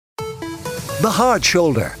The Hard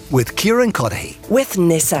Shoulder with Kieran with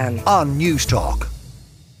Nissan on News Talk.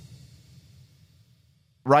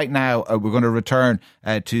 Right now, we're going to return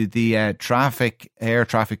to the air traffic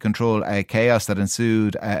control chaos that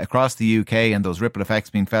ensued across the UK and those ripple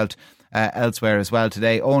effects being felt elsewhere as well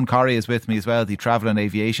today. Eoghan Corry is with me as well, the travel and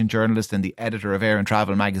aviation journalist and the editor of Air and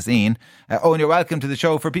Travel magazine. Eoghan, you're welcome to the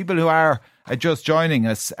show. For people who are just joining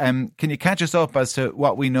us, can you catch us up as to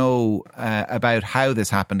what we know about how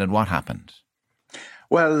this happened and what happened?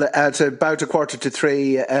 Well, at about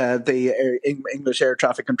 2:45, the English Air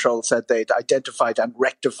Traffic Control said they'd identified and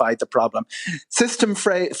rectified the problem. System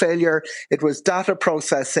failure, it was data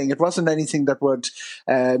processing. It wasn't anything that would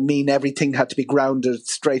mean everything had to be grounded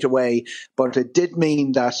straight away, but it did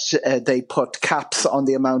mean that they put caps on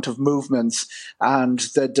the amount of movements, and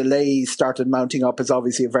the delays started mounting up. As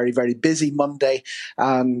obviously a very, very busy Monday,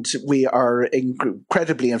 and we are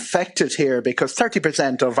incredibly infected here because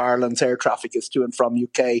 30% of Ireland's air traffic is to and from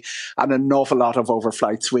UK, and an awful lot of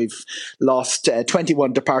overflights. We've lost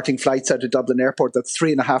 21 departing flights out of Dublin Airport. That's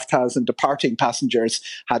 3,500 departing passengers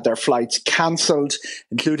had their flights cancelled,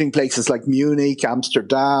 including places like Munich,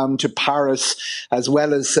 Amsterdam, to Paris, as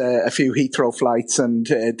well as a few Heathrow flights and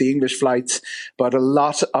the English flights. But a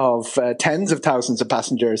lot of tens of thousands of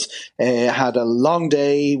passengers had a long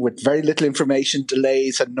day with very little information,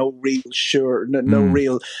 delays, and no real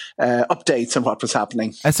updates on what was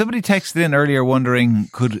happening. As somebody texted in earlier wondering,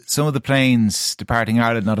 could some of the planes departing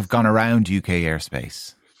Ireland not have gone around UK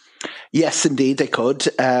airspace? Yes, indeed, they could.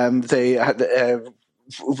 They had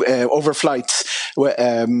overflights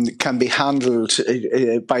can be handled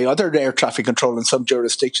by other air traffic control in some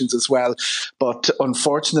jurisdictions as well. But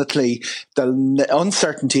unfortunately, the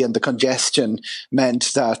uncertainty and the congestion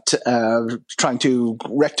meant that trying to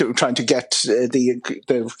get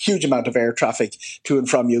the huge amount of air traffic to and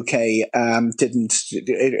from UK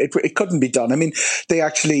it couldn't be done. I mean, they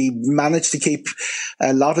actually managed to keep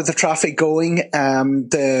a lot of the traffic going.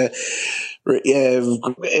 The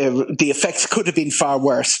effects could have been far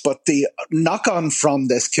worse, but the knock-on from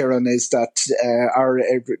this, Kieran, is that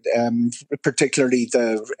particularly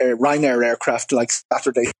the Ryanair aircraft, like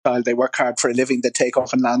Saturday style, they work hard for a living. They take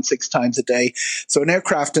off and land 6 times a day. So an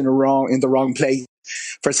aircraft in the wrong place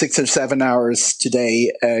for 6 or 7 hours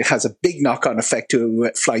today has a big knock-on effect to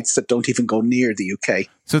flights that don't even go near the UK.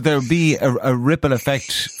 So there'll be a ripple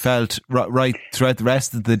effect felt right throughout the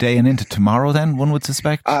rest of the day and into tomorrow then, one would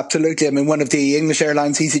suspect? Absolutely. I mean, one of the English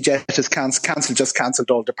airlines, EasyJet, has cancelled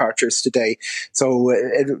all departures today. So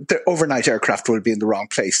the overnight aircraft will be in the wrong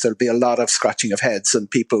place. There'll be a lot of scratching of heads and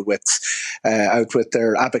people out with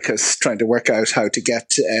their abacus trying to work out how to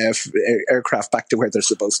get aircraft back to where they're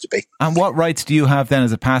supposed to be. And what rights do you have then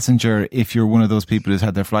as a passenger if you're one of those people who's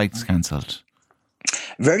had their flights cancelled?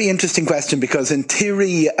 Very interesting question, because in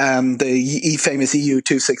theory, the famous EU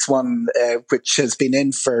 261, which has been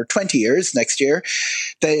in for 20 years next year,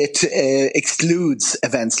 it excludes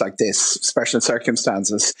events like this, special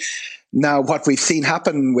circumstances. Now, what we've seen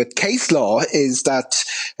happen with case law is that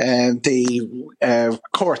the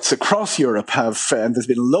courts across Europe have, and there's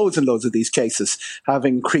been loads and loads of these cases, have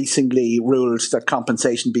increasingly ruled that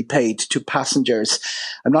compensation be paid to passengers.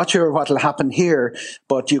 I'm not sure what will happen here,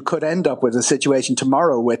 but you could end up with a situation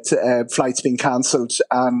tomorrow with flights being cancelled,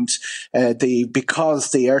 and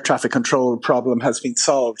because the air traffic control problem has been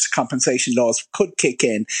solved, compensation laws could kick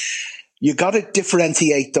in. You got to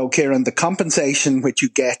differentiate, though, Kieran, the compensation which you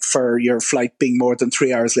get for your flight being more than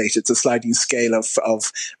 3 hours late. It's a sliding scale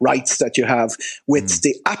of rights that you have, with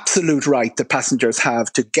the absolute right that passengers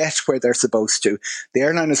have to get where they're supposed to. The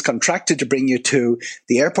airline is contracted to bring you to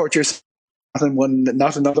the airport you're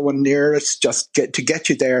not another one near it, just to get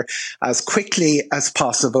you there as quickly as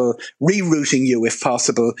possible, rerouting you if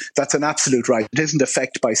possible. That's an absolute right. It isn't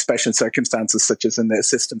affected by special circumstances such as an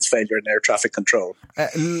assistance failure in air traffic control.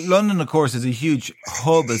 London, of course, is a huge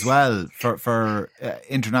hub as well for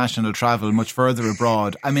international travel, much further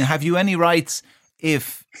abroad. I mean, have you any rights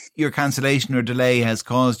if your cancellation or delay has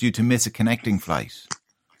caused you to miss a connecting flight?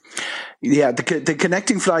 Yeah, the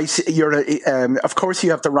connecting flight, of course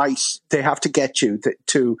you have the right. They have to get you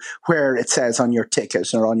to where it says on your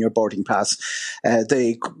ticket or on your boarding pass.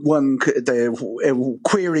 The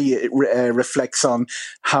query reflects on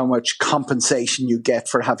how much compensation you get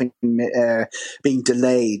for having being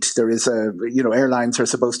delayed. There is airlines are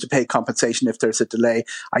supposed to pay compensation if there's a delay.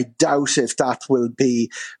 I doubt if that will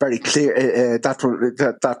be very clear. That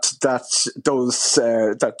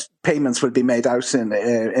payments will be made out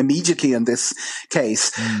immediately in this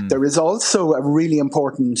case. There is also a really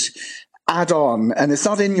important add-on, and it's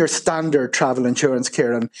not in your standard travel insurance,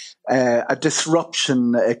 Kieran. a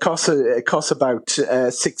disruption. It costs about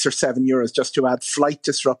 €6 or €7 just to add flight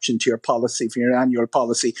disruption to your policy for your annual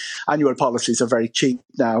policy. Annual policies are very cheap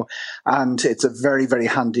now, and it's a very, very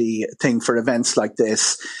handy thing for events like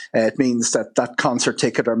this. It means that concert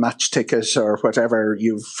ticket or match ticket or whatever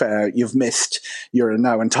you've missed, you're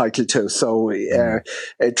now entitled to. So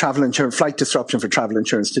travel insurance, flight disruption for travel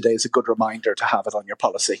insurance today is a good reminder to have it on your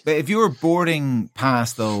policy. But if you're boarding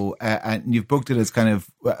pass though, and you've booked it as kind of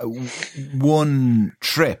one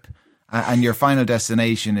trip, and your final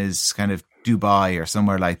destination is kind of Dubai or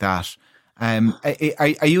somewhere like that,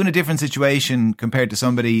 are you in a different situation compared to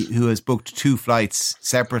somebody who has booked two flights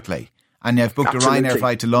separately? And I've booked Absolutely. a Ryanair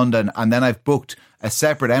flight to London, and then I've booked a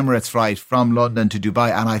separate Emirates flight from London to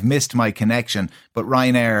Dubai, and I've missed my connection. But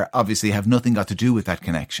Ryanair obviously have nothing got to do with that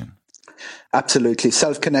connection. Absolutely.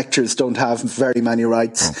 Self-connectors don't have very many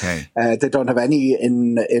rights. Okay. They don't have any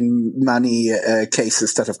in many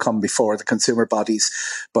cases that have come before the consumer bodies.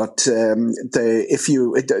 But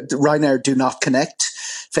Ryanair do not connect.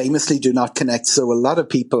 Famously do not connect. So a lot of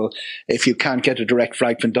people, if you can't get a direct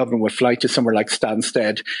flight from Dublin, would fly to somewhere like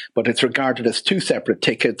Stansted, but it's regarded as two separate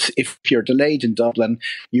tickets. If you're delayed in Dublin,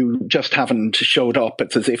 you just haven't showed up.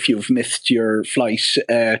 It's as if you've missed your flight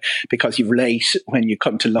because you're late when you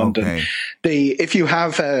come to London. Okay. If you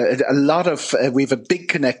have we have a big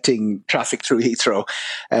connecting traffic through Heathrow.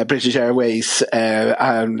 British Airways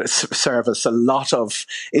and service a lot of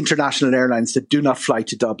international airlines that do not fly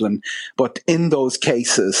to Dublin, but in those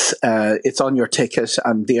cases, it's on your ticket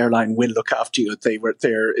and the airline will look after you.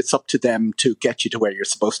 It's up to them to get you to where you're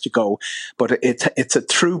supposed to go. But it's a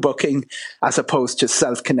through booking as opposed to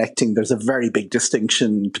self-connecting. There's a very big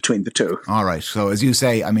distinction between the two. All right. So as you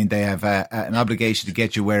say, I mean, they have an obligation to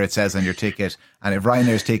get you where it says on your ticket. And if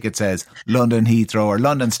Ryanair's ticket says London Heathrow or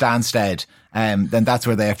London Stansted, then that's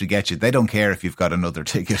where they have to get you. They don't care if you've got another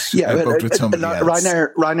ticket booked with somebody else.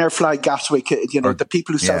 Ryanair fly Gatwick. The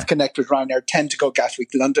people who self-connect with Ryanair tend to go Gatwick.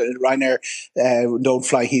 London Ryanair don't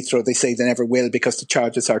fly Heathrow. They say they never will because the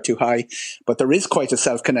charges are too high. But there is quite a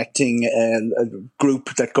self-connecting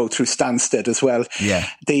group that go through Stansted as well. Yeah.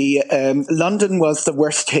 The London was the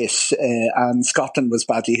worst hit, and Scotland was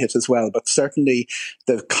badly hit as well. But certainly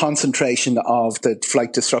the concentration of the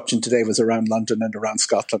flight disruption today was around London and around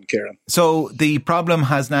Scotland, Kieran. So the problem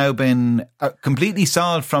has now been completely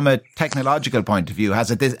solved from a technological point of view,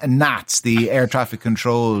 has it? NATS, the air traffic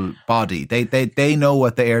control body, they know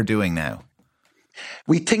what they are doing now.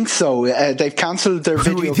 We think so. They've cancelled their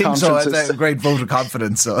video conferences. So. That's a great vote of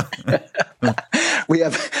confidence. So. We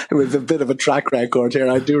have a bit of a track record here.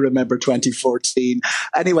 I do remember 2014.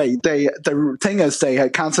 Anyway, the thing is they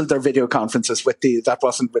had cancelled their video conferences that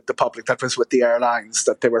wasn't with the public, that was with the airlines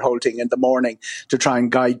that they were holding in the morning to try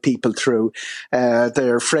and guide people through.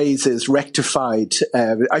 Their phrase is rectified,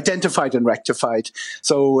 identified and rectified.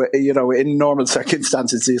 So, in normal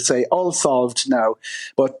circumstances, you say all solved now.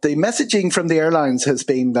 But the messaging from the airlines has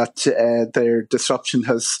been that their disruption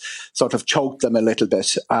has sort of choked them a little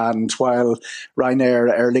bit. And while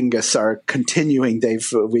Ryanair, Aer Lingus are continuing,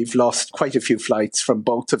 we've lost quite a few flights from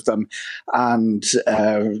both of them. And,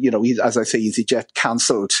 as I say, EasyJet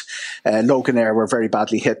cancelled. Loganair were very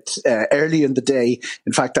badly hit early in the day.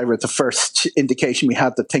 In fact, the first indication we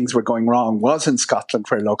had that things were going wrong was in Scotland,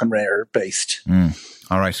 where Loganair are based.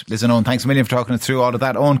 All right. Listen, Eoghan, thanks a million for talking us through all of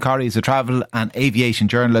that. Eoghan Corry is a travel and aviation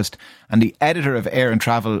journalist and the editor of Air and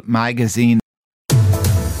Travel magazine.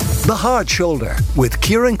 The Hard Shoulder with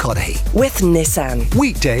Kieran Cuddihy. With Nissan.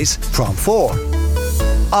 Weekdays from 4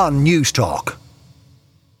 on News Talk.